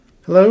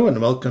Hello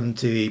and welcome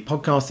to the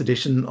podcast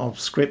edition of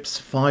Scrip's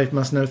 5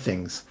 Must Know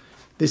Things.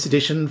 This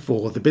edition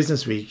for the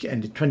business week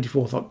ended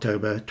 24th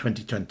October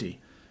 2020.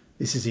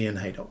 This is Ian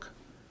Haydock.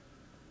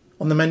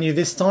 On the menu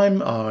this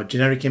time are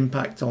generic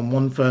impact on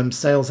one firm's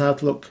sales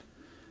outlook,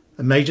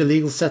 a major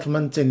legal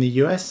settlement in the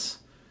US,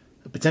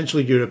 a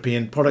potential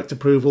European product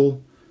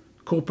approval,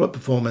 corporate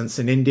performance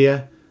in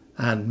India,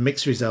 and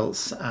mixed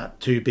results at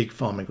two big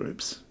pharma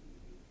groups.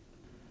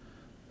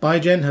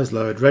 Biogen has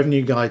lowered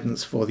revenue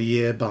guidance for the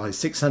year by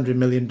 $600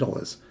 million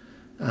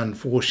and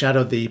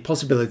foreshadowed the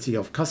possibility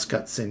of cost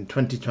cuts in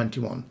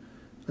 2021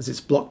 as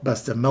its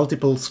blockbuster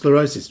multiple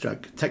sclerosis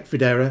drug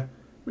Tecfidera,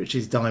 which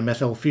is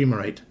dimethyl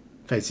fumarate,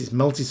 faces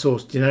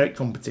multi-source generic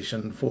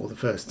competition for the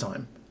first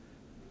time.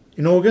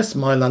 In August,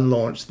 Mylan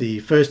launched the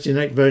first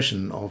generic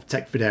version of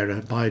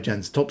Tecfidera,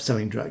 Biogen's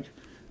top-selling drug,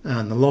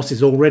 and the loss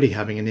is already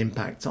having an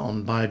impact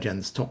on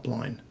Biogen's top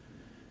line.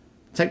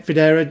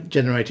 Tecfidera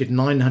generated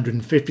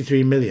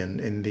 $953 million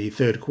in the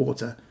third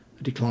quarter,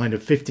 a decline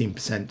of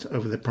 15%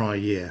 over the prior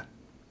year.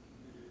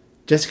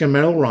 Jessica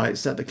Merrill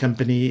writes that the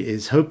company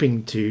is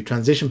hoping to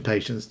transition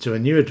patients to a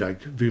newer drug,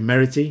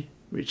 Vumerity,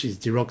 which is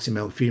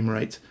diroximel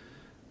fumarate,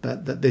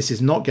 but that this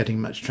is not getting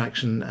much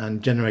traction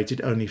and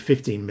generated only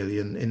 $15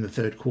 million in the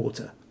third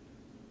quarter.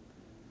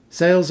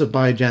 Sales of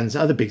Biogen's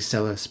other big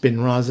seller,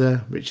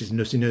 Spinraza, which is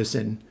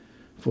nusinersen,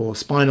 for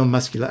spinal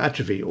muscular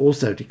atrophy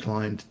also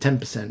declined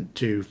 10%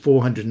 to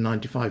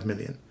 $495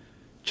 million,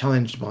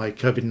 challenged by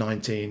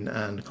COVID-19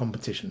 and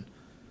competition.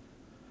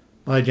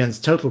 Biogen's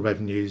total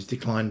revenues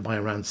declined by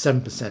around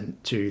 7%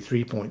 to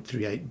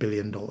 $3.38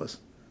 billion.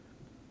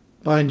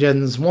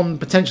 Biogen's one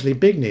potentially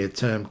big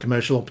near-term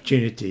commercial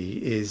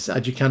opportunity is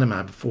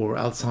aducanumab for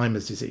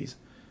Alzheimer's disease,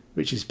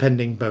 which is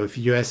pending both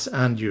US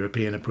and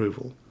European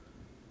approval.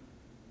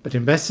 But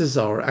investors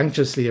are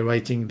anxiously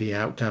awaiting the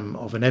outcome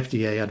of an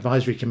FDA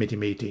advisory committee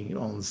meeting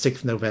on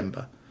 6th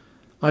November.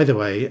 Either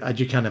way,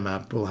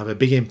 aducanumab will have a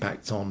big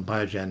impact on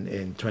Biogen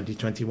in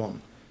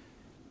 2021.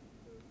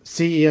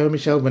 CEO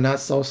Michel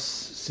Vounatsos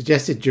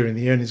suggested during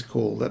the earnings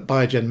call that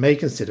Biogen may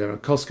consider a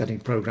cost-cutting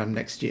program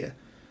next year,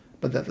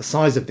 but that the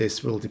size of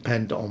this will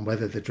depend on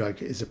whether the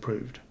drug is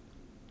approved.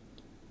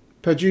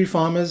 Purdue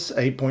Pharma's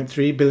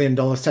 $8.3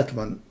 billion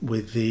settlement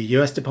with the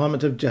US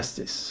Department of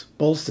Justice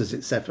bolsters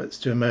its efforts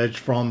to emerge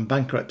from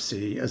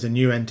bankruptcy as a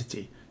new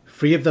entity,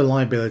 free of the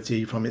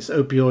liability from its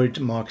opioid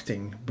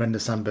marketing, Brenda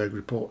Sandberg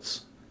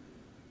reports.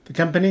 The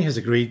company has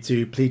agreed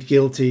to plead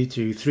guilty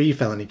to 3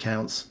 felony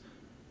counts,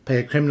 pay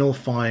a criminal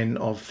fine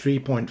of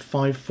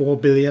 $3.54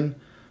 billion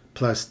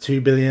plus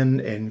 $2 billion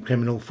in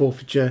criminal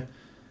forfeiture,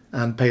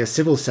 and pay a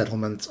civil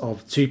settlement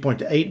of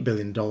 $2.8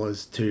 billion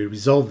to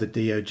resolve the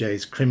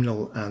DOJ's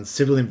criminal and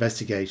civil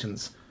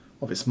investigations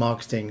of its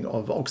marketing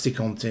of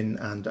OxyContin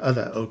and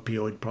other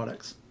opioid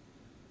products.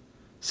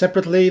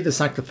 Separately, the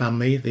Sackler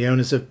family, the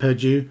owners of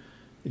Purdue,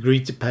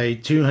 agreed to pay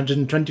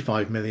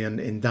 $225 million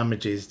in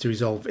damages to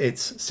resolve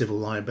its civil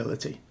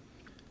liability.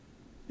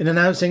 In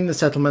announcing the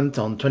settlement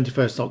on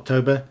 21st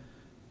October,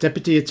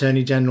 Deputy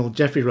Attorney General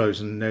Jeffrey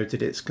Rosen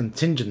noted it's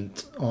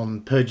contingent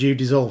on Purdue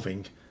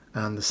dissolving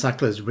and the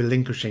Sacklers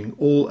relinquishing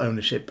all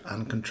ownership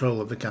and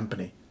control of the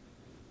company.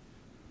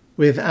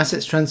 With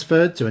assets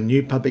transferred to a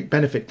new public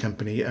benefit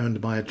company owned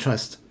by a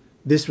trust,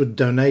 this would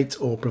donate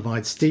or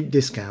provide steep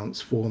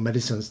discounts for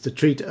medicines to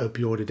treat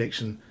opioid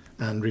addiction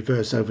and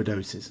reverse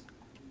overdoses.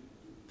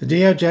 The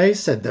DOJ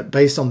said that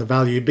based on the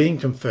value being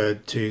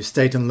conferred to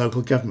state and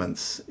local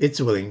governments,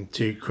 it's willing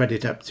to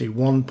credit up to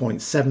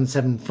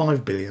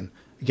 $1.775 billion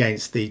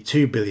against the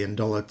 $2 billion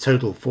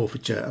total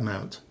forfeiture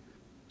amount.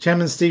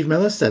 Chairman Steve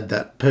Miller said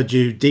that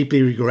Purdue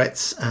deeply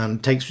regrets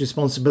and takes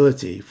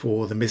responsibility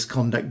for the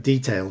misconduct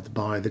detailed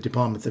by the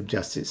Department of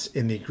Justice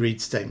in the agreed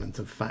statement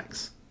of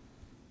facts.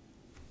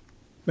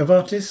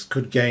 Novartis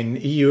could gain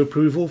EU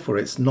approval for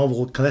its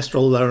novel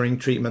cholesterol-lowering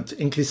treatment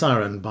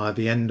inclisiran by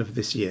the end of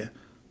this year,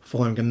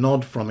 following a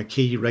nod from a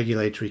key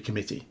regulatory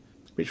committee,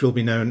 which will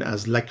be known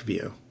as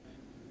Leqvio.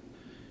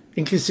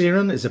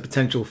 Inclisiran is a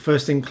potential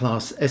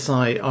first-in-class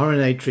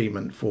siRNA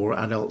treatment for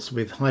adults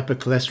with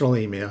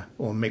hypercholesterolemia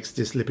or mixed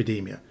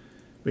dyslipidemia,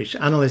 which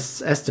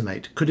analysts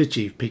estimate could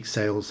achieve peak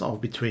sales of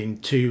between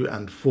 $2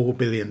 and $4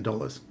 billion.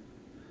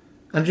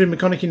 Andrew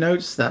McConaughey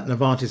notes that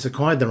Novartis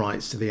acquired the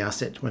rights to the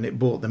asset when it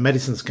bought the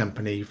medicines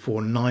company for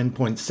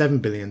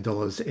 $9.7 billion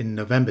in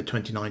November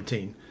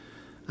 2019,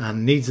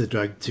 and needs the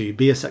drug to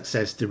be a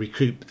success to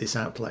recoup this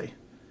outlay.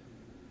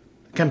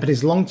 The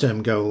company's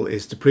long-term goal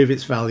is to prove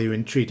its value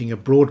in treating a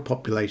broad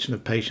population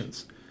of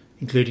patients,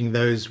 including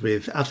those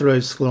with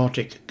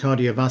atherosclerotic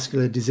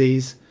cardiovascular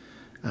disease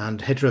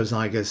and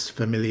heterozygous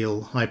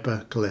familial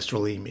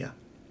hypercholesterolemia.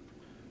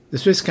 The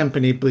Swiss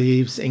company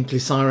believes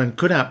inclisiran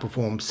could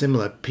outperform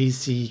similar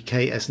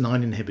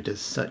PCSK9 inhibitors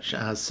such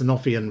as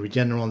Sanofi and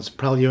Regeneron's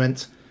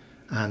Praluent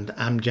and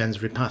Amgen's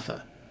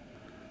Repatha.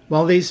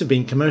 While these have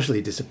been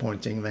commercially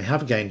disappointing, they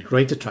have gained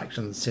great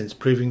traction since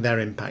proving their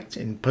impact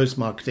in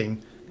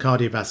post-marketing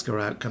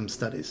cardiovascular outcome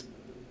studies.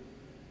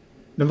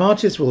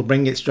 Novartis will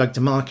bring its drug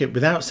to market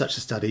without such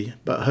a study,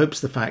 but hopes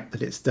the fact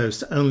that it's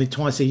dosed only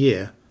twice a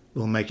year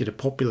will make it a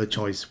popular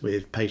choice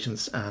with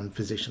patients and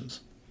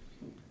physicians.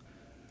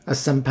 As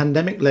some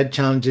pandemic-led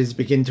challenges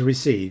begin to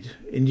recede,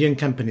 Indian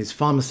companies'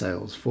 pharma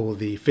sales for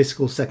the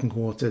fiscal second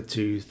quarter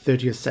to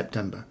 30th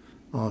September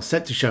are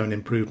set to show an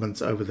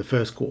improvement over the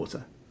first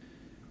quarter.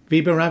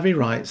 Vibha Ravi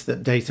writes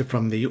that data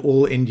from the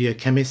All India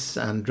Chemists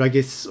and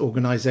Druggists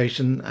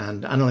Organisation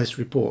and analyst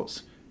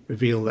reports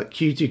reveal that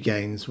Q2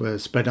 gains were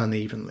spread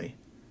unevenly.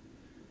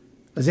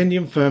 As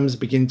Indian firms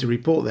begin to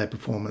report their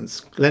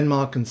performance,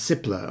 Glenmark and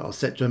Cipla are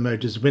set to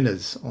emerge as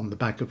winners on the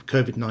back of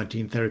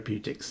COVID-19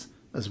 therapeutics,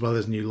 as well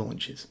as new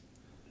launches.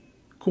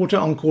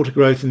 Quarter-on-quarter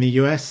growth in the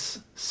US,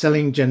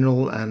 selling,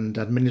 general and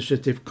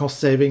administrative cost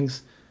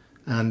savings,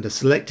 and a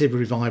selective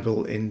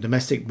revival in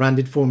domestic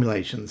branded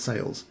formulation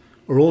sales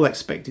are all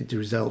expected to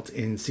result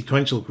in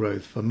sequential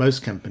growth for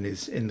most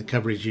companies in the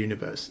coverage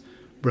universe,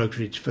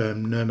 brokerage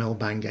firm Nirmal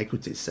Bang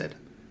Equities said.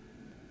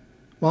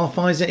 While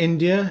Pfizer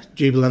India,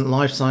 Jubilant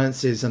Life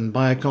Sciences and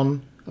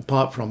Biocon,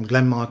 apart from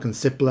Glenmark and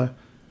Cipla,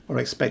 are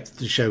expected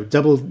to show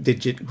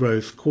double-digit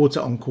growth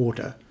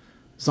quarter-on-quarter,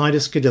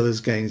 Zydus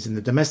Cadilla's gains in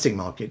the domestic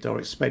market are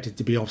expected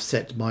to be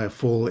offset by a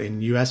fall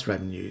in US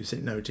revenues,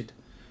 it noted.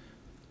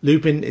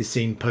 Lupin is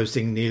seen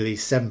posting nearly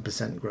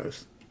 7%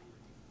 growth.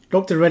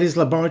 Dr. Reddy's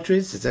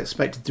Laboratories is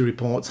expected to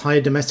report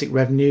higher domestic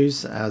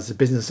revenues as the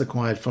business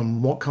acquired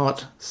from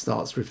Wockhardt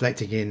starts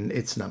reflecting in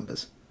its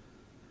numbers.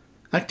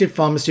 Active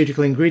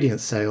pharmaceutical ingredient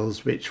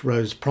sales, which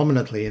rose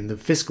prominently in the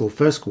fiscal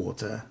first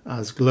quarter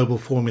as global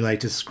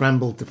formulators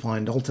scrambled to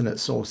find alternate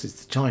sources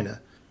to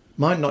China,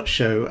 might not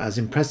show as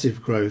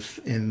impressive growth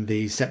in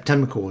the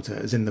September quarter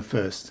as in the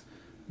first,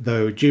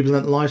 though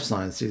Jubilant Life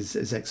Sciences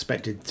is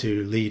expected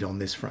to lead on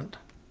this front.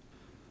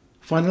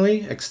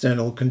 Finally,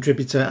 external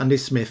contributor Andy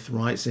Smith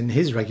writes in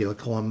his regular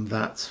column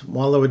that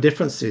while there were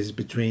differences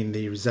between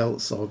the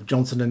results of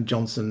Johnson &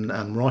 Johnson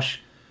and Roche,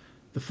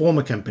 the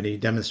former company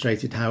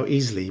demonstrated how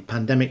easily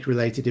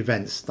pandemic-related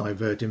events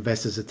divert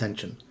investors'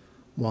 attention,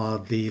 while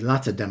the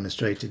latter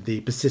demonstrated the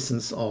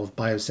persistence of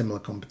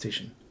biosimilar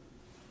competition.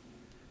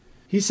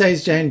 He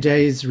says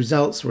J&J's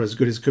results were as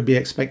good as could be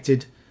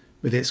expected,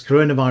 with its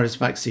coronavirus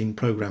vaccine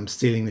program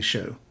stealing the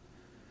show.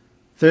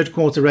 Third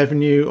quarter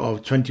revenue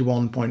of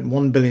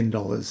 $21.1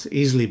 billion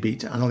easily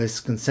beat analysts'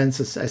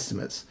 consensus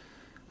estimates,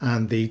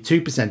 and the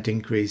 2%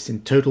 increase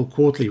in total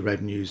quarterly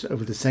revenues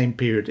over the same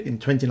period in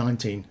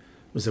 2019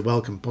 was a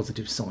welcome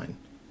positive sign.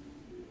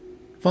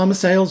 Pharma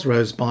sales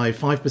rose by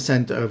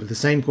 5% over the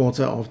same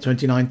quarter of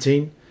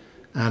 2019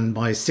 and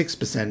by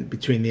 6%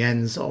 between the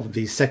ends of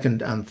the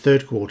second and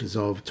third quarters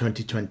of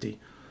 2020,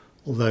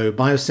 although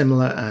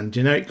biosimilar and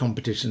generic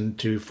competition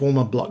to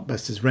former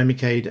blockbusters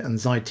Remicade and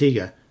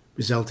Zytiga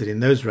resulted in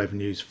those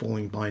revenues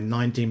falling by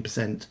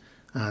 19%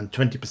 and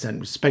 20%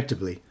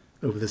 respectively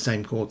over the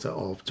same quarter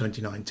of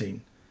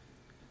 2019.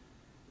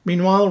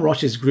 Meanwhile,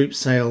 Roche's group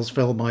sales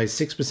fell by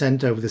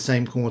 6% over the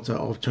same quarter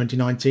of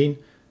 2019,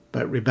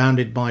 but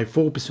rebounded by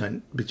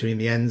 4% between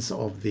the ends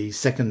of the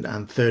second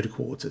and third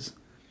quarters.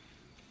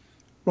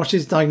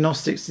 Roche's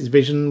diagnostics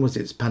division was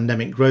its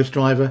pandemic growth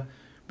driver,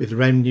 with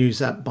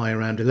revenues up by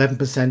around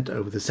 11%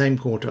 over the same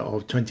quarter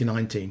of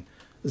 2019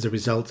 as a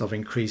result of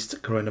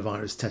increased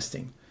coronavirus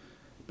testing.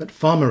 But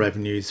pharma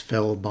revenues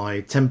fell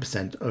by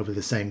 10% over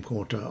the same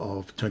quarter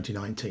of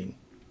 2019.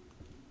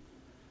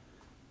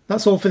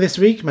 That's all for this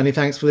week. Many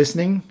thanks for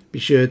listening. Be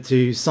sure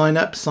to sign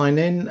up, sign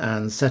in,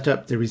 and set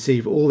up to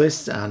receive all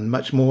this and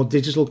much more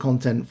digital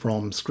content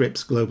from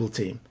Scrip's global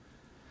team.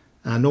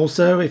 And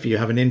also, if you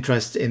have an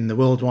interest in the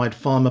worldwide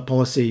pharma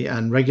policy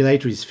and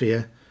regulatory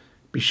sphere,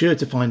 be sure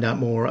to find out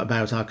more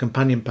about our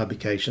companion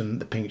publication,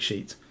 The Pink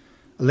Sheet,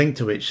 a link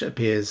to which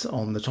appears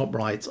on the top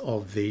right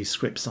of the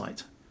Scrip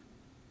site.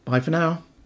 Bye for now.